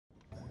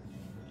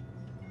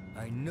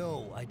I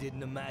know I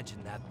didn't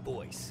imagine that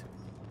voice.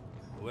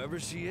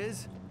 Whoever she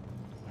is,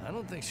 I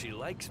don't think she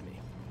likes me.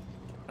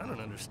 I don't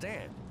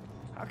understand.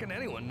 How can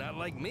anyone not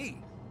like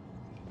me?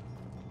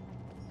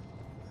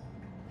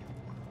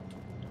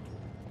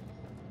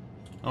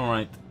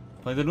 Alright,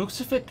 by the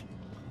looks of it,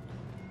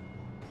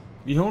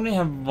 we only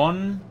have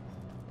one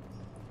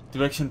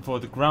direction for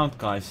the ground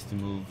guys to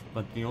move,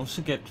 but we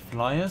also get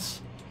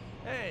flyers.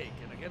 Hey,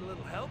 can I get a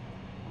little help?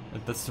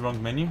 That's the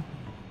wrong menu.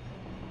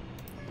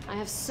 I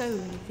have so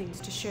many things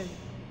to show you.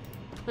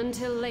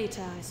 Until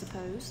later, I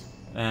suppose.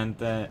 And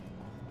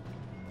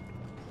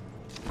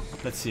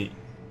let's see.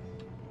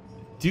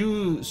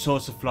 Two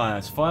sorts of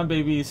flyers, fire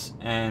babies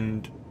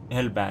and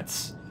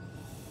hellbats.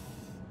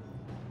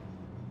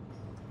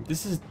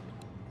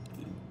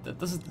 That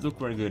doesn't look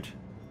very good.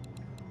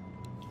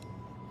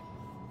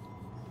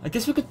 I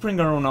guess we could bring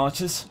our own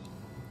archers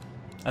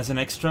as an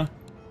extra.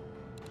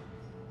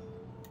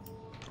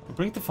 I'll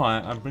bring the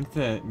fire, I'll bring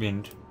the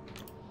wind.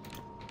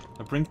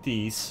 I'll bring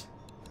these.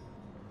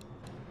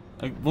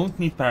 I won't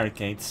need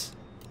barricades.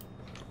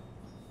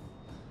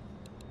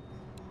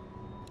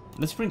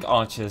 Let's bring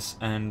archers,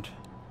 and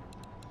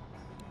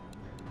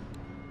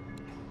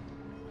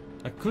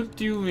I could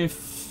do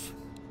with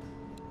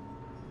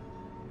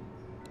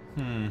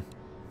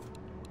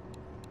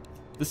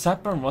the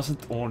sapper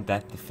wasn't all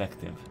that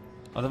effective.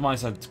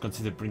 Otherwise I'd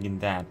consider bringing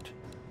that.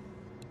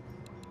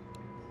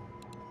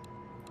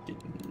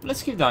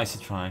 Let's give the ice a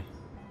try.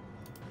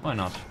 Why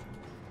not?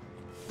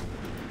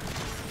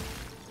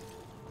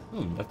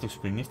 Ooh, that looks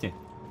pretty nifty.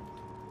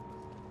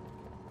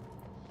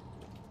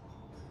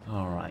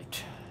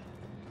 Alright.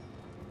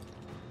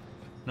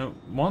 Now,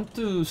 want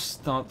to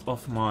start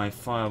off my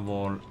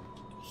firewall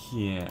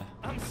here.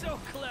 I'm so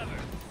clever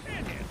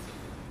and handsome.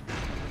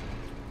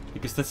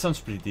 Because that sounds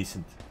pretty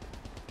decent.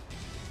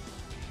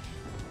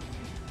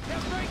 They're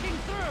breaking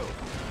through.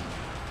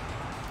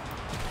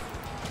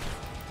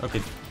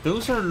 Okay,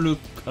 those look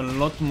a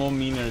lot more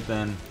meaner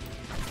than...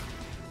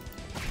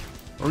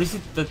 Or is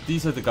it that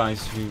these are the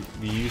guys who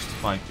we used to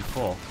fight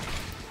before?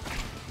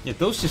 Yeah,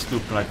 those just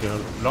look like a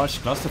large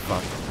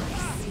clusterfuck.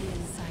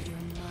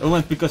 Oh,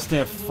 and because they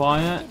have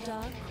fire,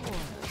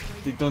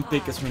 they don't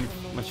take as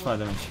much fire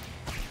damage.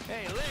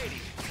 Hey, lady,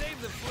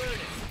 save the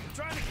flirting. I'm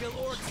trying to kill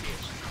orcs here.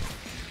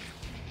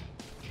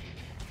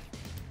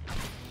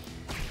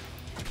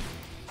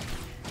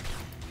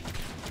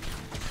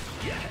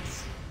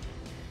 Yes.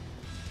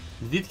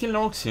 They did kill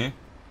orcs here.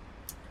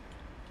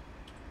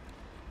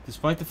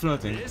 Despite the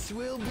flirting. This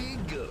will be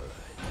good.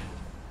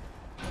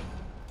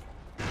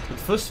 But the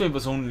first wave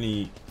was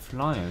only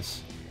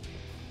flyers.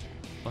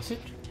 Was it?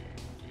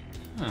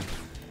 Huh.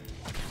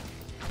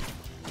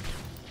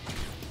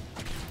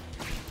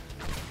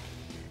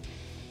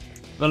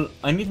 Well,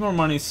 I need more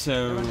money,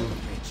 so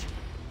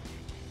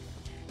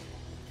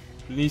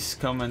please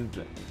come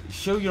and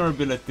show your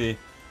ability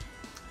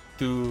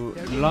to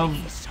love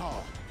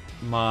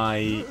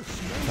my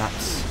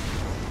traps.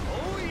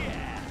 Oh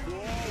yeah.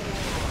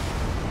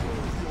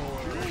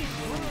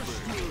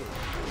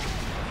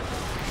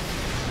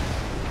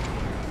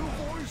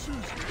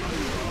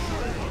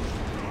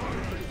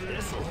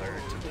 This'll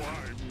hurt.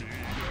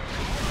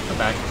 Come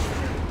back.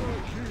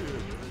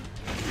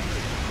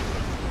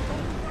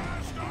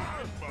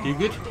 You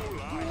good?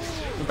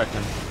 Go back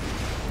then.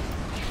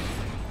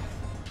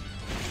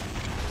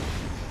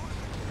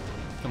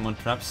 Come on,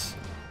 traps.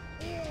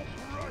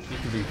 You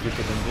can be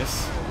quicker than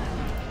this.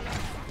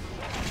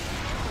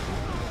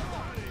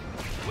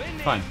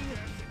 Fine.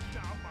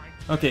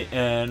 Okay,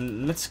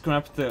 let's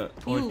grab the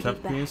oil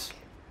trap please.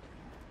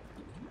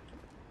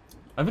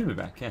 I will be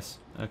back, yes.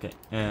 Okay.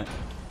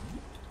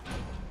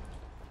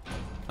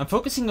 I'm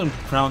focusing on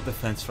ground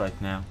defense right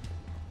now.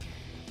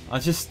 I'll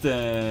just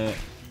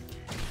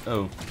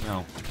oh,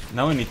 no.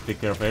 Now I need to take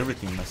care of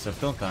everything myself,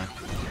 don't I?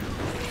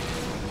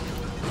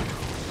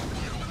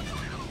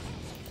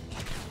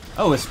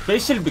 Oh,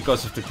 especially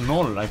because of the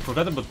gnoll. I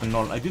forgot about the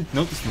gnoll. I didn't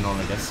notice the gnoll,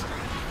 I guess.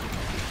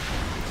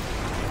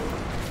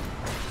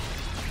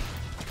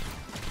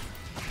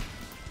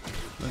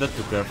 Well, that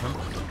took care of him.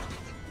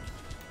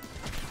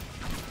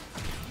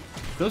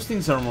 Those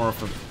things are more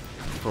of a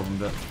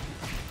problem.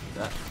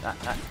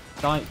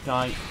 Die,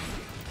 die.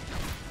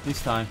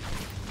 Please die.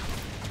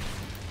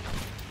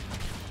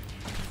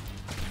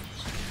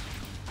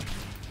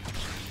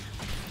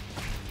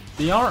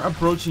 They are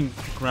approaching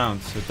the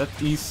ground, so that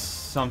is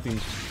something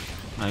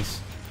nice.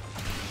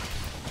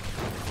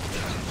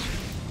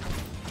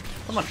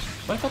 Come on,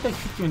 why can't I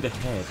hit you in the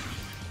head?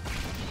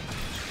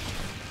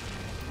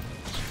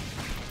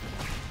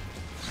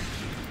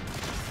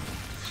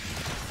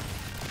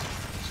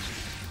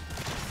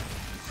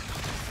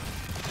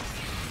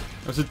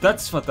 Oh, so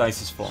that's what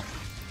ice is for.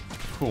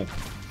 Cool.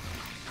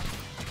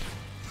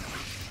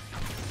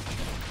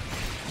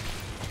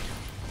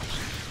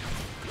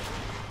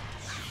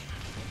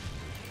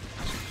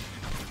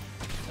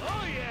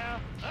 Oh yeah,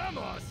 I'm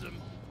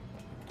awesome.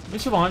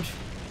 Miss you want?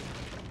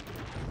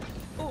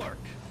 Orc,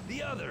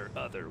 the other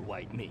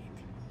white meat.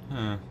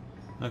 Huh.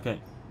 Okay.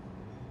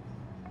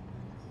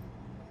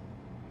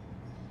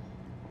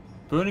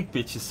 Burning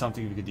pitch is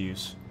something we could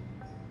use.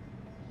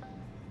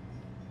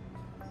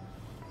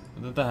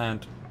 On the other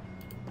hand,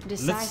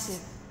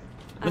 Decisive.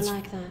 let's- I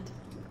like that.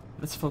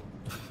 let's focus.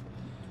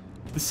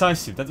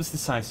 Decisive. That was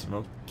decisive.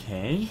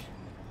 Okay.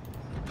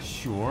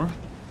 Sure.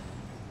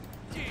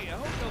 Gee, I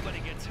hope nobody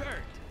gets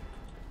hurt.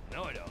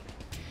 No, I don't.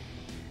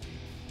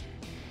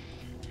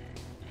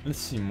 Let's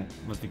see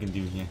what we can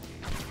do here.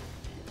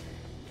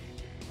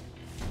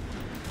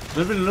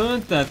 But we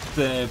learned that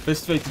the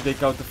best way to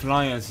take out the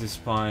flyers is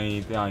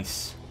by the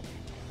ice.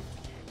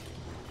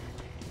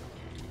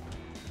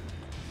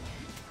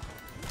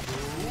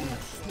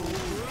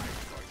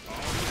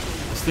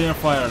 Stay a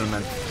fire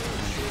element.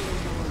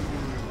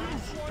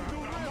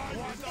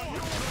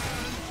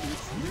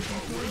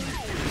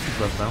 This could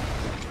work well.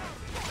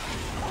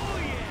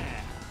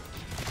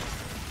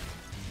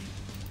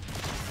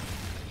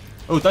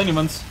 Oh, tiny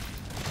ones.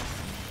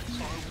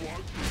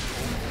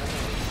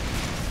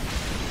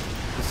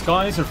 The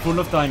skies are full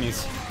of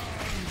tinies.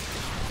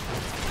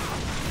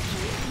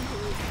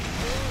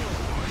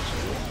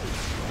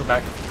 Go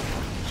back.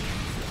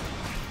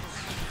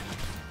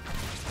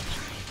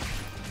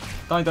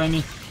 Die,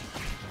 tiny.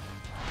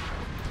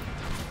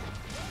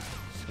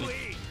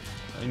 Sweet.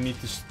 I need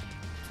to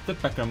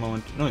step back a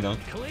moment. No, I don't.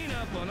 Clean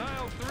up on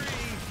aisle 3.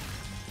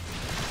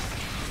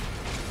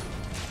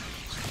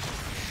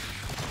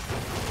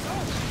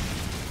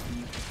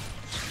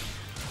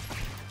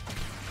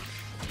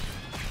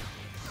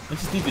 I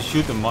just need to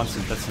shoot them once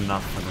and that's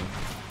enough for them.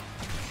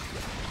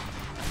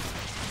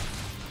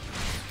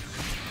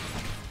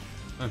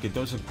 Okay,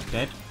 those are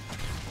dead.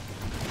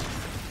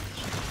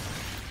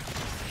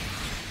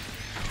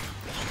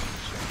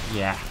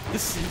 Yeah,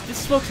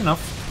 this works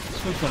enough.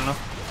 This works well enough.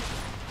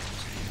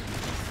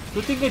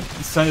 Good thing I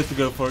decided to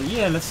go for,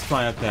 yeah, let's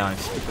try out the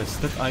ice, because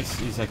that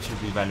ice is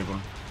actually valuable.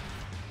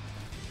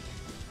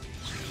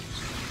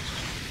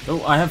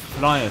 Oh, I have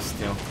flyers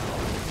still.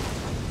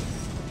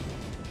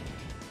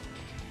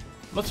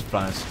 Lots of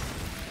flyers.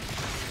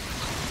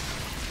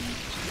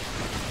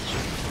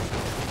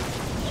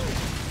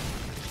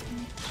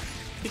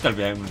 I think I'll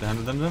be able to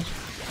handle them though.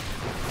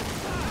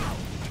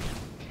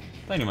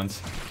 Tiny ones.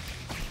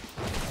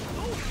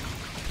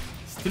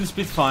 Still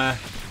Spitfire.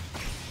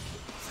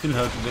 Still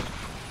hurt a bit.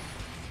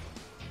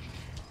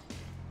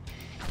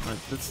 Right,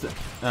 that's the...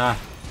 Ah.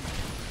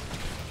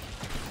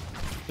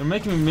 You're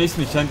making me miss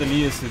me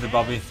chandeliers with the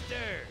Bobby.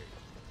 Stirred.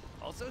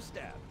 Also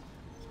stabbed.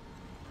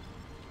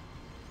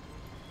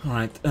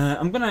 Alright,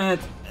 I'm gonna add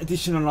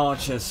additional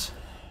archers.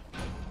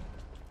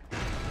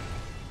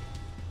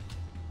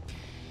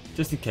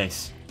 Just in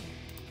case.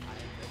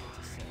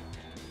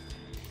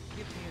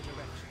 Give me a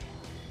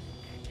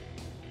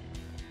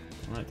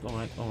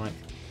direction. Alright.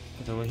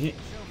 Get over here.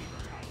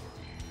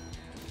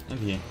 And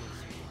here.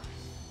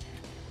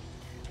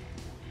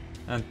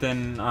 And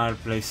then I'll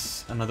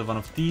place another one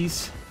of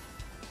these.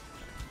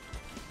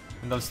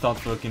 And I'll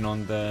start working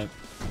on the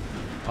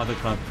other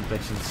ground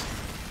protections.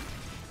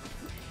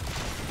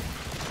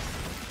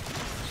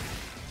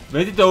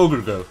 Where did the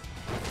ogre go?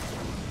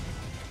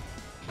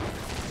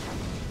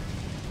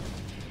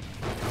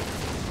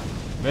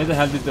 Where the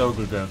hell did the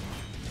ogre go?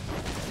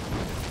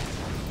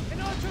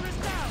 An archer is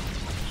down.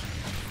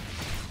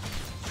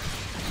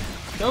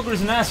 The ogre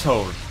is an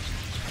asshole.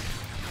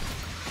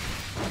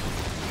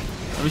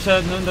 I wish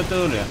I had known that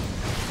earlier.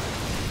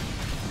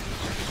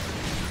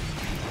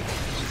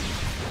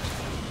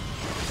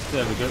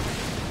 There we go.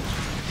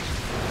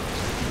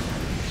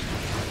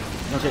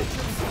 Okay.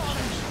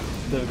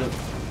 There we go.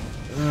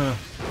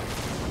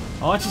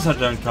 Archers are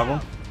down trouble.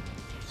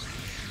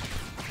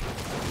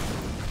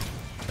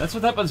 That's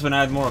what happens when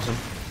I add more of them.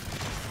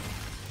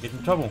 Get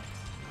in trouble.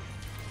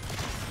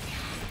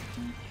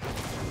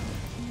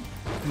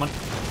 Come on.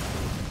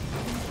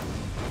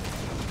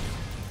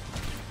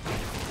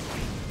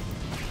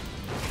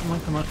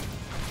 Come on.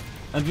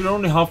 And we're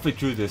only halfway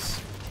through this.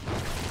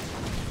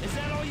 Is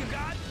that all you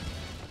got?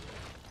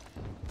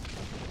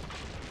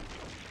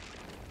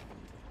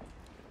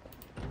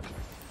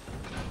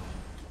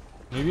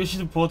 Maybe I should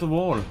have bought a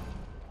wall.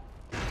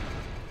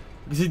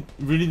 Because I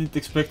really didn't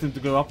expect them to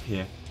go up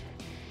here.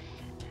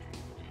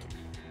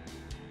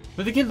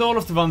 But they killed all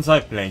of the ones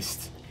I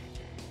placed.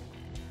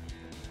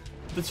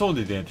 That's all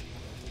they did.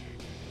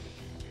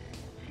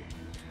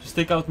 Just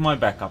take out my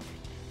backup.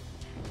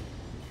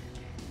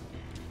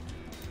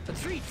 A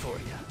treat for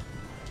you.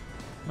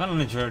 Well, I'll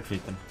enjoy a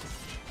treat then.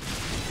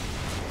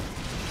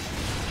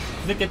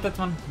 Did I get that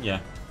one? Yeah.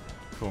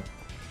 Cool.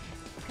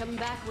 Come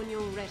back when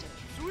you're ready.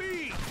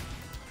 Sweet.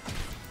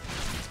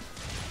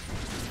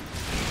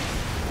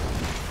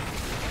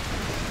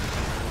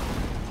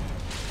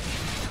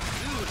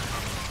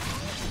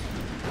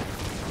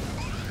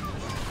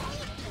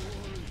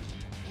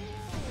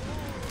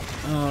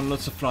 Oh,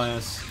 lots of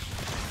flyers.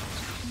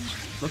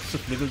 Lots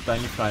of little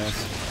tiny flyers.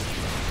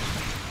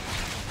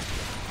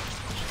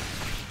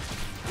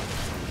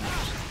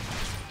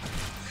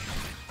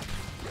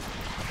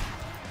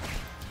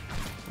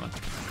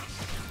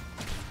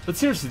 But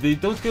seriously, they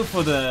don't go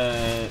for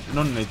the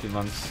non-native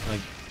ones.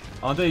 Like,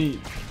 are they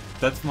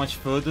that much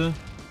further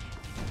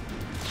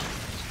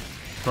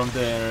from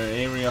their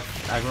area of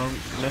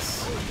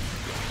agroness.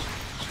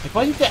 Like,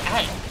 why did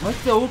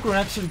the ogre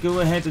actually go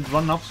ahead and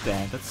run up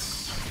there?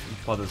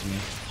 It bothers me.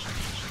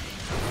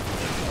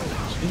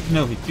 I didn't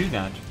know he'd do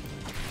that.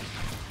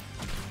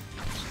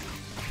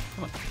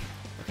 Come on.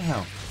 What the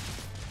hell?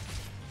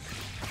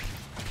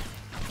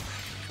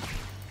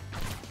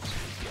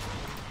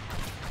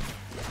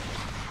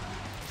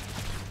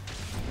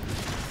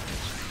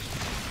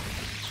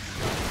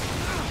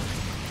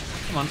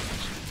 Come on.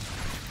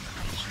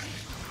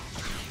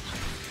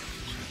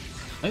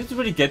 I need to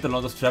really get a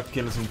lot of trap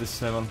kills in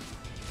this level.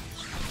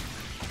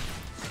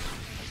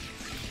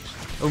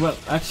 Oh well,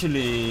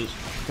 actually,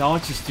 the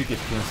archers do get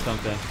kills,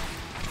 don't they?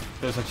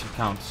 Those actually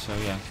count, so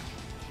yeah.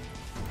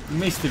 It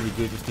may still be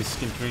good with this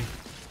skill tree.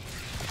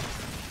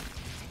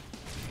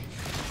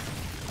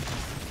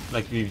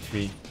 Like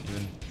VV3,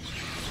 even.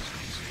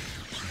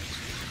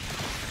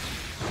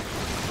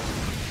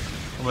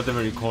 Or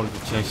whatever you call it,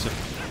 the chase of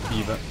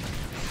Diva.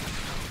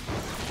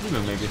 Diva,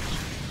 maybe.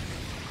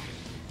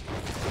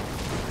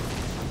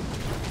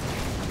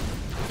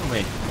 Go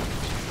away.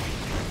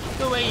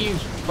 Go away, you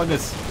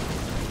buggers.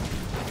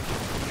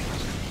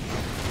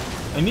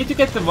 I need to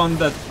get the one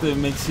that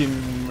makes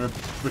him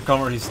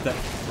recover his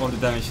all the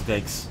damage he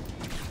takes.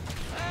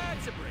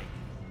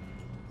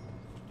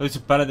 Oh, it's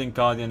a paladin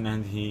guardian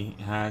and he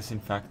has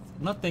in fact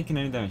not taken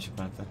any damage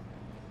apparently.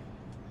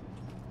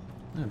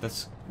 Oh,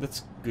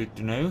 that's good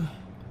to know.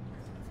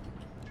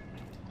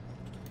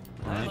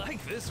 I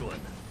like this one.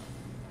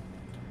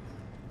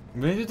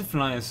 Where did the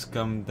flyers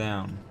come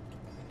down?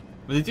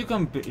 Well, they do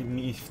come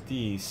beneath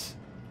these.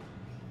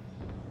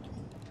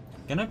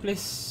 Can I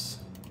place...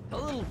 A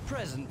little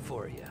present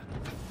for you.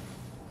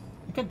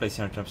 I can place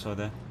air traps over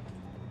there.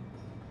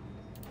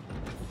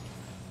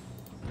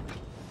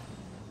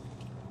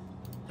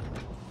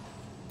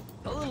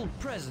 A little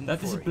present.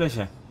 That is a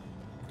pleasure.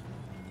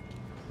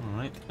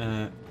 Alright,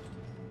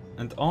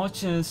 and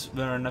archers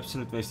were an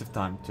absolute waste of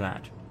time to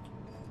add.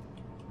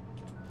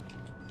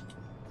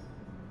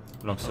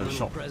 Long story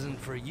short. Present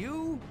for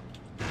you.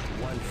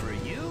 One for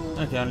you.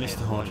 Okay, unleash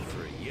the horde. One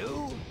for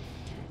you.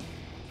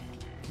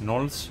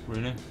 Nulls,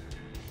 really?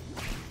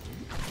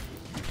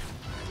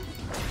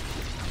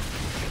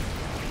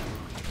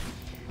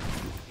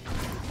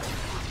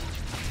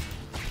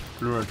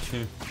 Lure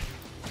 2.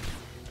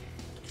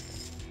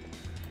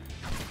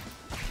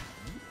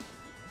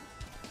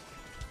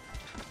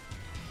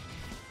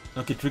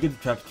 Okay, trigger the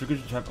trap, trigger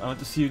the trap. I want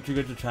to see you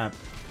trigger the trap.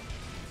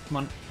 Come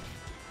on.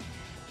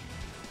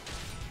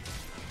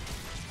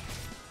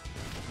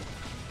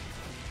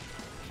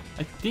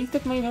 I think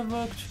that may have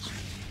worked.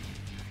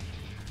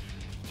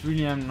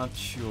 Really, I'm not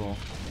sure.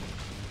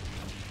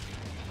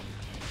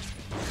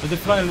 But they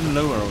fly a little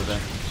lower over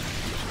there.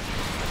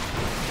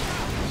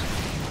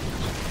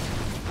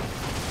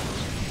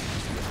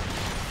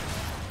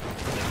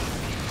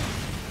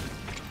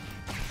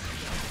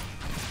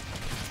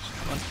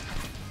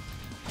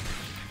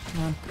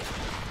 Come on.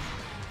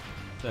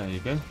 There you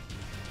go.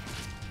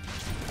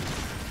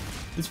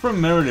 It's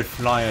primarily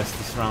flyers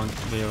this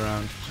way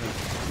around.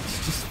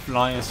 It's just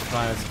flyers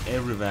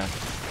everywhere.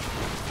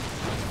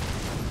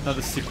 Not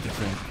a sip to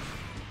drink.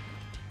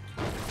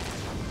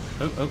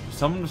 Oh,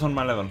 someone's on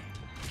my level.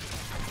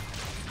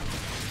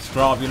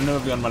 Scrub, you'll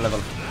never be on my level.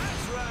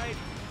 That's right.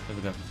 There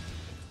we go.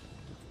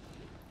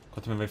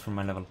 Got him away from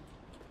my level.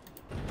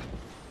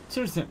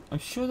 Seriously, I'm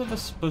sure there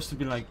was supposed to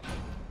be like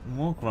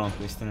more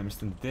ground-based enemies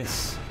than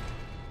this.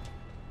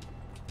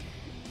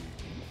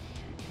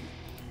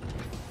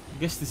 I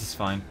guess this is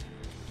fine.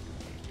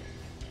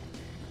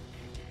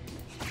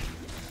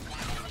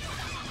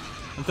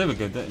 And there we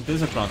go,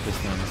 there's a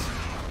ground-based enemies.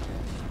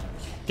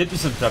 Get me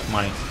some trap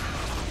money.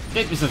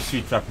 Get me some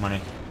sweet trap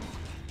money.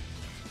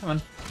 Come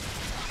on.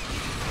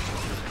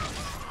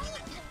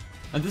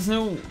 And there's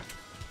no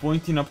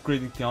point in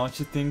upgrading the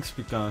archer things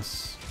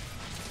because...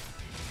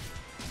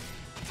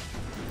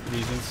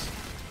 reasons.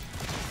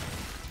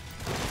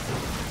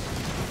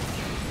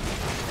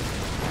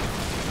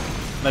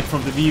 Like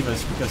from the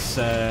weavers, because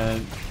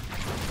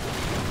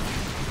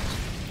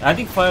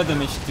adding fire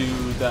damage to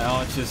the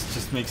archers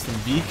just makes them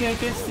weaker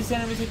against these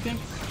enemies, I think.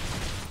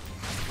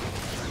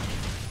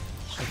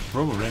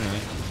 Probably, anyway.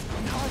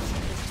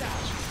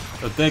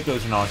 Oh, there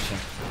goes an archer.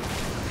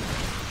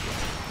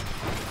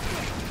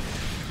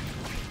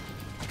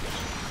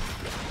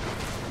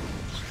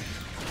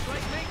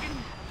 Like making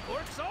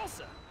orc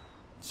salsa.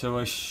 So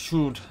I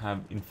should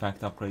have, in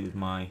fact, upgraded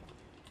my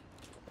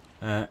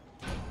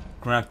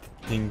crap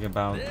thing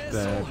about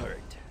the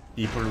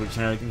people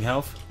regenerating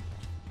health.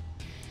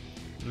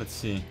 Let's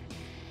see.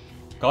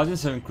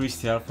 Guardians have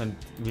increased health and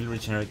will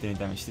regenerate any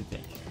damage they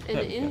take.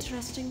 An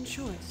interesting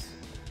choice.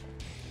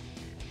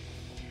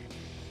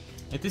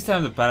 At least I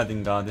have the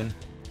Paladin Guardian.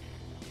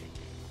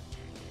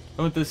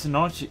 Oh, there's an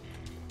archer.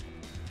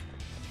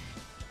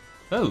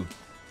 Oh!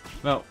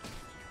 Well.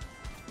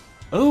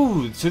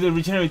 Oh! So they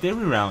regenerate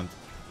every round.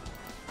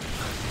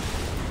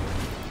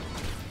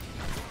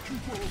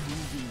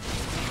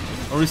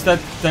 Or is that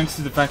thanks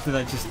to the fact that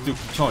I just took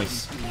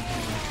choice?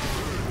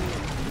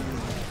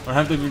 Or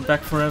have they been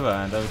back forever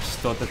and I just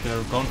thought that they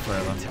were gone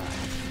forever?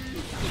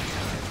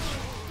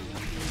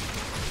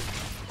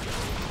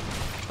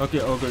 Okay,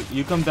 Ogre,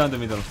 you come down the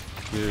middle.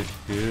 Good,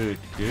 good,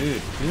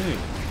 good, good.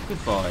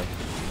 Good boy.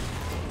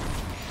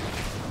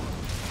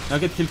 Now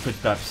get kill crit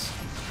traps.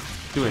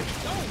 Do it.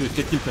 Do it,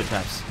 get kill crit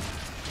traps.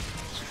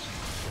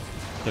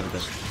 There we go.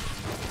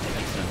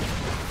 Excellent.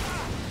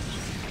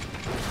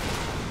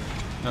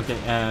 Okay,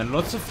 and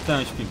lots of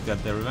damage being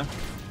dealt everywhere.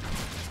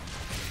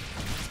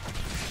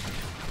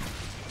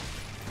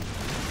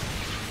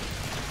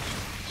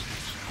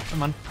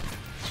 Come on.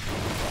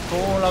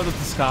 Fall out of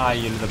the sky,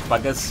 you little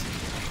buggers.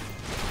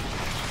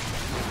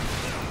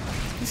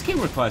 This game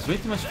requires way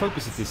too much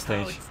focus at this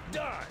stage.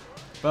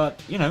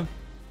 But, you know,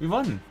 we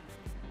won.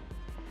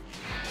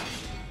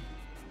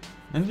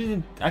 And we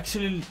didn't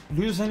actually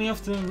lose any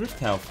of the Rift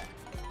health.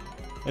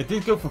 It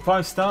did go for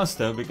 5 stars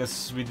though,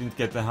 because we didn't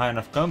get the high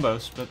enough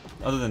combos, but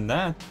other than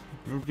that,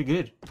 we were pretty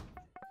good.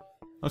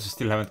 Also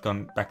still haven't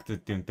gone back to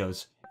doing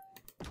those.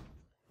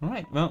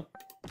 Alright, well,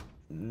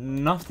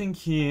 nothing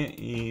here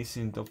is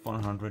in top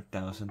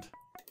 100,000.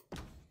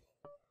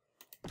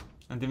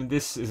 And even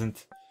this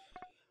isn't.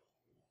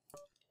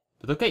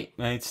 But okay,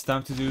 it's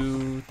time to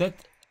do that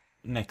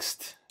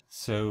next.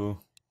 So...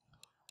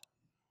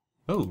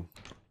 Oh!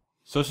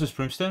 Sorcerer's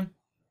Brimstone?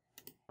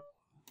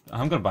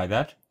 I'm gonna buy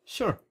that.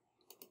 Sure.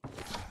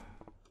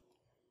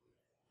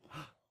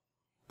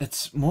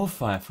 That's more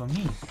fire for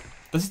me.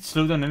 Does it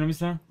slow down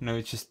enemies now? No,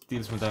 it just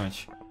deals more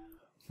damage.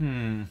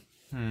 Maybe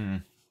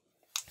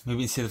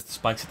instead of the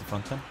spikes at the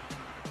front then?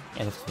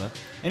 Yeah, that's that.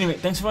 Anyway,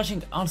 thanks for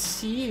watching. I'll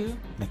see you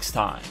next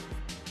time.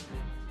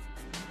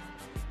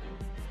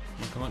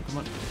 Come on, come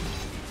on.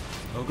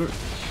 Ogre.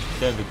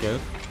 There we go.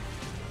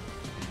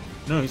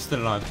 No, he's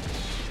still alive.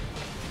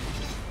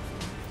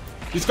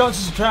 This counts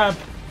as a trap!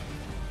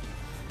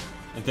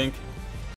 I think.